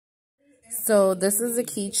So this is a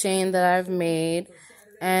keychain that I've made,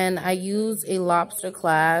 and I use a lobster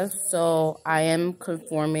clasp, so I am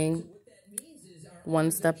conforming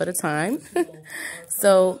one step at a time.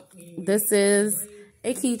 So this is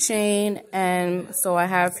a keychain, and so I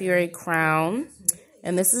have here a crown,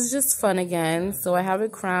 and this is just fun again. So I have a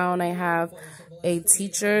crown, I have a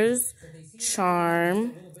teacher's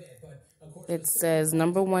charm. It says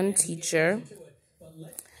 #1 teacher.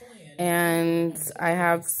 And I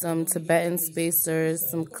have some Tibetan spacers,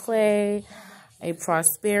 some clay, a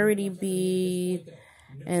prosperity bead,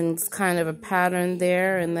 and it's kind of a pattern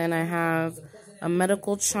there. And then I have a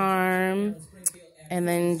medical charm, and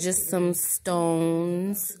then just some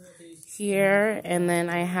stones here. And then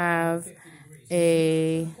I have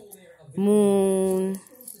a moon.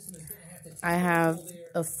 I have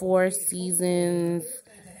a 4 seasons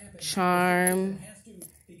charm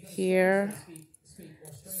here.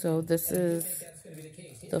 So this is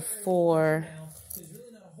the 4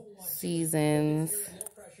 seasons.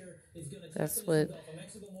 That's what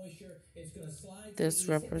this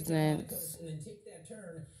represents.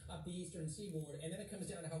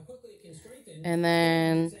 And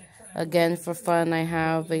then again, for fun, I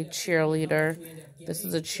have a cheerleader. This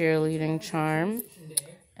is a cheerleading charm.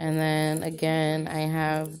 And then again, I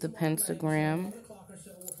have the pentagram.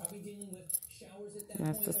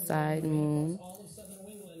 That's the side moon.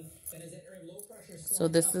 So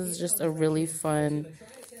this is just a really fun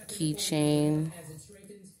keychain.